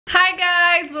Hi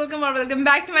guys, welcome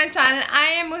back to my channel. I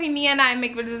am Mohini and I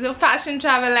make videos of fashion,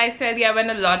 travel, lifestyle, yeah,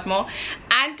 and a lot more.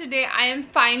 And today I am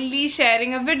finally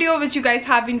sharing a video which you guys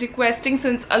have been requesting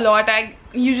since a lot. I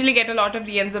usually get a lot of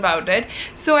DMs about it.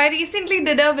 So I recently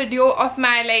did a video of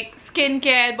my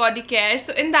skincare, body care.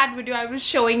 So in that video I was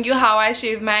showing you how I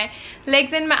shave my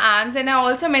legs and my arms, and I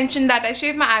also mentioned that I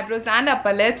shave my eyebrows and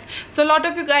upper lips. So a lot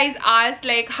of you guys asked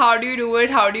how do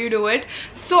you do it.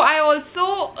 So I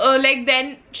also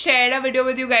then shared a video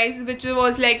with you guys which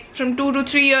was from 2 to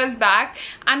 3 years back,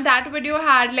 and that video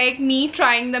had me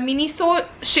trying the mini so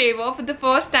shaver for the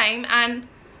first time. And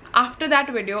after that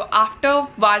video, after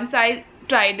once I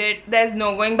tried it, there's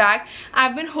no going back.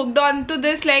 I've been hooked on to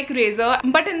this razor,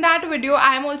 but in that video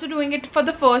I am also doing it for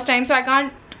the first time, so I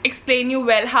can't explain you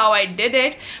well how I did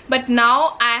it. But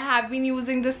now I have been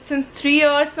using this since 3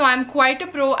 years, so I'm quite a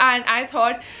pro, and I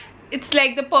thought it's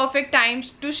the perfect time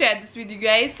to share this with you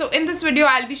guys. So in this video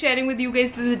I'll be sharing with you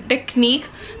guys the technique,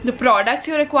 the products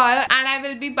you require, and I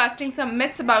will be busting some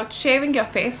myths about shaving your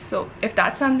face. So if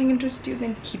that's something interests you,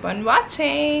 then keep on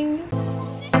watching.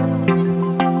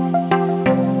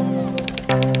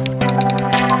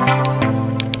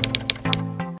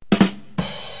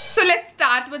 So let's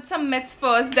start with some myths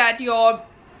first, that your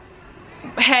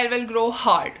hair will grow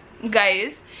hard.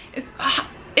 Guys,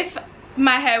 if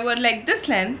my hair were like this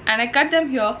length and I cut them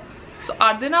here, so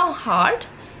are they now hard?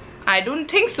 I don't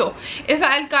think so. If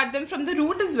I'll cut them from the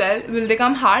root as well, will they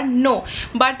come hard? No.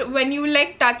 But when you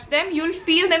touch them, you'll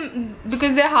feel them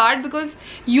because they're hard, because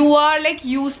you are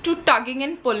used to tugging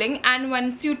and pulling, and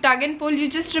once you tug and pull, you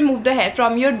just remove the hair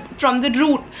from the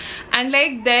root, and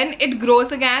then it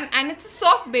grows again and it's a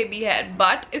soft baby hair.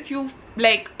 But if you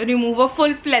remove a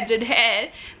full-fledged hair,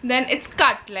 then it's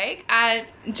cut and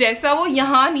जैसा वो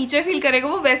यहाँ नीचे feel करेगा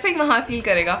वो वैसे ही वहाँ feel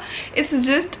करेगा. It's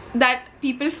just that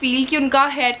people feel कि उनका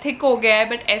hair thick हो गया है,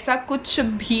 but ऐसा कुछ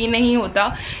भी नहीं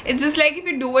होता. It's just if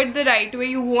you do it the right way,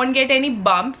 you won't get any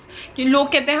bumps. कि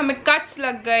लोग कहते हैं हमें cuts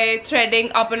लग गए,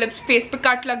 threading, upper lips, face पे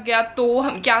cut लग गया, तो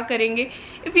हम क्या करेंगे?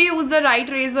 If you use the right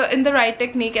razor in the right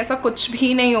technique, ऐसा कुछ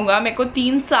भी नहीं होगा. मेरे को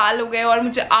 3 साल हो गए और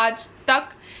मुझे आज तक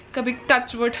kabhi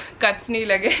touch wood cuts nahi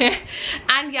lage.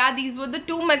 And yeah, these were the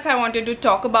 2 myths I wanted to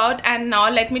talk about, and now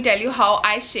let me tell you how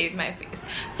I shave my face.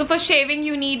 So for shaving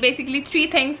you need basically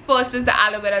 3 things. First is the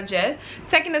aloe vera gel,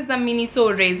 second is the mini so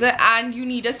razor, and you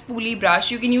need a spoolie brush.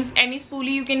 You can use any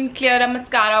spoolie. You can clear a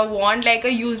mascara wand, a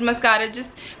used mascara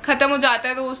just khatam ho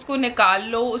jata hai to usko nikal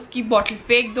lo, uski bottle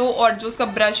फेंक दो, और जो उसका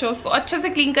brush है उसको अच्छे से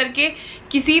clean करके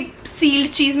किसी सील्ड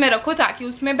चीज में रखो ताकि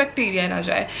उसमें बैक्टीरिया ना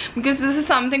जाए, because this is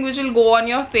something which will go on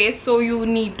your face, so you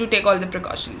need to take all the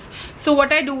precautions. So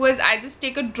what I do is I just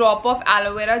take a drop of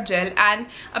aloe vera gel and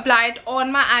apply it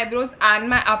on my eyebrows and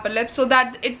my upper lip so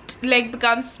that it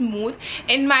becomes smooth.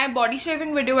 In my body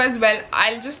shaving video as well,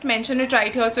 I'll just mention it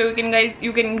right here, so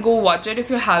you can go watch it if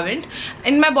you haven't.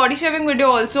 In my body shaving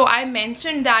video also I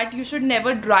mentioned that you should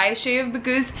never dry shave,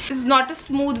 because it's not a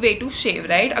smooth way to shave,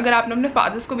 right? अगर आपने अपने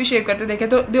fathers को भी shave करते देखे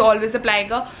तो they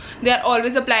are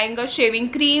always applying a shaving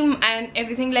cream and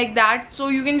everything like that. So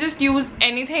you can just use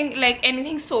anything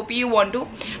anything soapy you want to,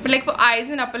 but for eyes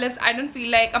and upper lips I don't feel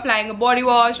like applying a body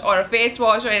wash or a face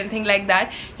wash or anything like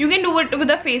that. You can do it with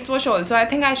a face wash also. I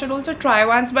think I should also try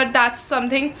once, but that's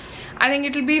something I think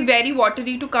it will be very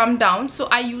watery to come down, so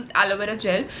I use aloe vera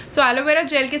gel. So aloe vera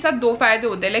gel के साथ 2 फायदे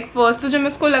होते हैं. First तो जब मैं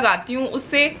इसको लगाती हूँ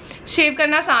उससे शेव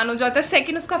करना आसान हो जाता है.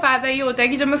 सेकंड उसका फायदा ये होता है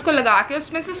कि जब मैं इसको लगा के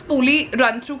उसमें से स्पूली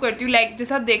रन थ्रू करती हूँ,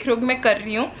 जैसा देख रहे हो कि मैं कर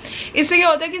रही हूँ, इससे क्या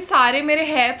होता है कि सारे मेरे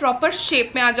हेयर प्रॉपर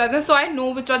शेप में आ जाते हैं. सो I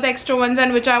know which are the extra once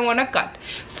and which I want to cut,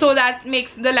 so that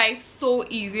makes the life so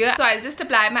easier. So I'll just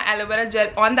apply my aloe vera gel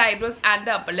on the eyebrows and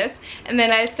the upper lips, and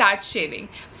then I'll start shaving.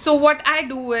 So what I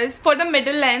do is, for the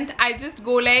middle length I just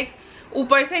go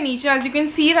ऊपर से नीचे, as you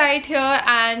can see right here,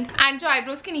 and जो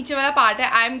eyebrows के नीचे वाला part है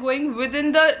I am going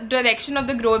within the direction of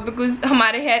the growth, because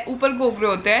हमारे hair ऊपर go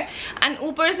grow होते हैं, and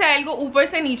ऊपर से I'll go ऊपर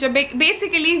से नीचे.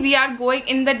 Basically we are going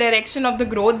in the direction of the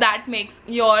growth. That makes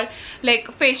your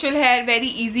facial hair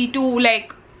very easy to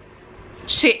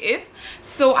shave.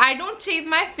 So I don't shave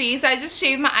my face, I just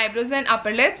shave my eyebrows and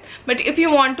upper lips. But if you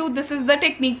want to, this is the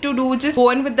technique to do. Just go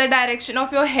in with the direction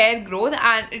of your hair growth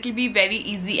and it will be very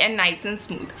easy and nice and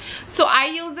smooth. So I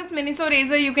use this Miniso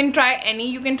razor. You can try any.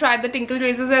 You can try the Tinkle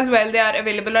razors as well. They are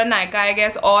available on Nykaa I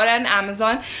guess, or on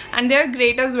Amazon, and they are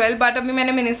great as well. But अभी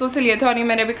मैंने Miniso से लिए थे और ये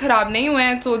मेरे भी खराब नहीं हुए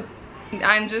हैं, so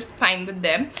I'm just fine with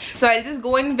them. So I'll just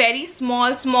go in very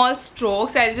small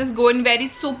strokes. I'll just go in very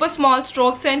super small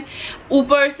strokes and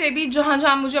ऊपर से भी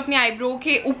जहाँ मुझे अपनी eyebrow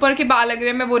के ऊपर के बाल लग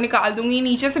रहे हैं मैं वो निकाल दूंगी,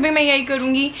 नीचे से भी मैं यही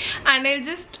करूँगी. And I'll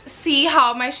just see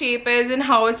how my shape is and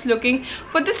how it's looking.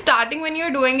 For the starting, when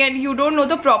you're doing it, you don't know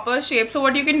the proper shape, so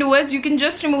what you can do is you can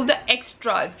just remove the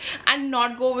extras and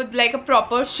not go with like a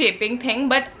proper shaping thing.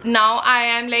 But now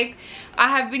I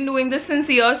have been doing this since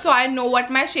years, so I know what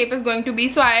my shape is going to be.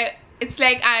 So it's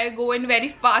like I go in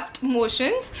very fast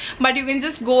motions, but you can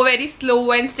just go very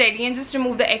slow and steady and just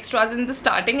remove the extras in the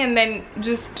starting, and then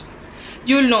just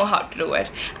you'll know how to do it.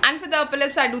 And for the upper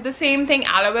lips, I do the same thing.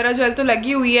 Aloe vera gel to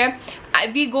lagi hui hai.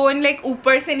 We go in like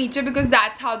upar se niche because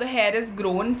that's how the hair is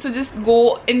grown. So just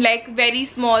go in like very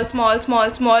small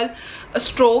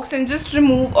strokes and just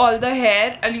remove all the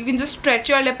hair. And you can just stretch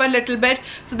your lip a little bit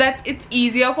so that it's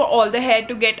easier for all the hair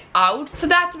to get out. So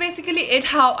that's basically it,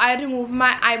 how I remove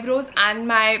my eyebrows and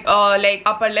my like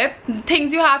upper lip.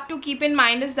 Things you have to keep in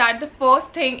mind is that the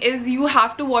first thing is you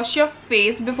have to wash your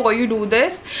face before you do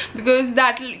this, because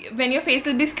when your face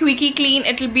will be squeaky clean,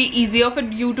 it will be easier for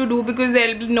you to do because there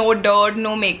will be no dirt,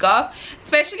 no makeup.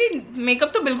 Especially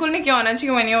makeup to bilkul nahi hona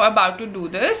chahiye when you're about to do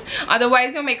this,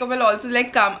 otherwise your makeup will also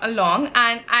like come along.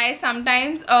 And I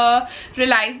sometimes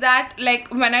realize that like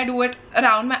when I do it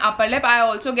around my upper lip, I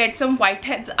also get some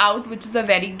whiteheads out, which is a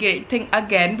very great thing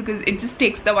again because it just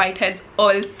takes the whiteheads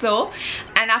also.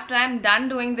 And after I'm done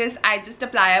doing this, I just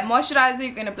apply a moisturizer.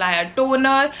 You can apply a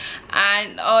toner,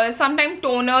 and sometimes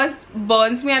toners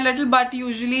burns me a little, but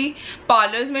usually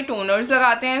parlors mein toners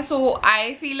lagate hain, so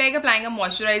I feel like applying a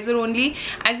moisturizer only.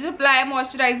 I just apply a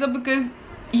moisturizer because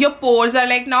your pores are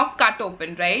like now cut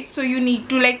open, right? So you need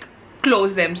to like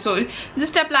close them. So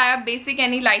just apply a basic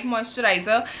any light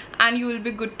moisturizer and you will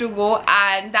be good to go.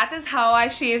 And that is how I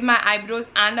shave my eyebrows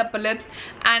and upper lips.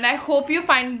 And I hope you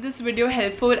find this video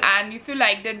helpful, and if you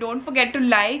liked it, don't forget to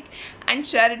like and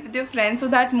share it with your friends so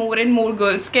that more and more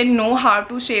girls can know how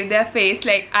to shave their face,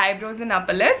 like eyebrows and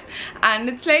upper lips. And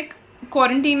it's like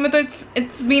quarantine mein,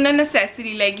 it's been a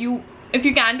necessity. Like if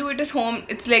you can do it at home,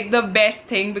 it's like the best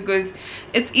thing because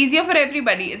it's easier for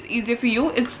everybody. It's easier for you,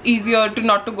 it's easier to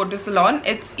not to go to salon,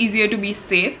 it's easier to be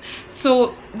safe.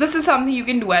 So this is something you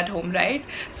can do at home, right?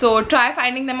 So try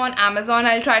finding them on Amazon.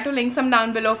 I'll try to link some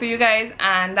down below for you guys.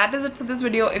 And that is it for this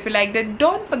video. If you liked it,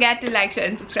 don't forget to like, share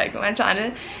and subscribe to my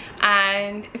channel.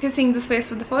 And if you're seeing this face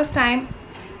for the first time,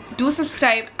 do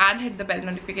subscribe and hit the bell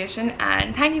notification.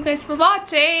 And thank you guys for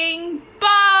watching.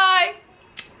 Bye.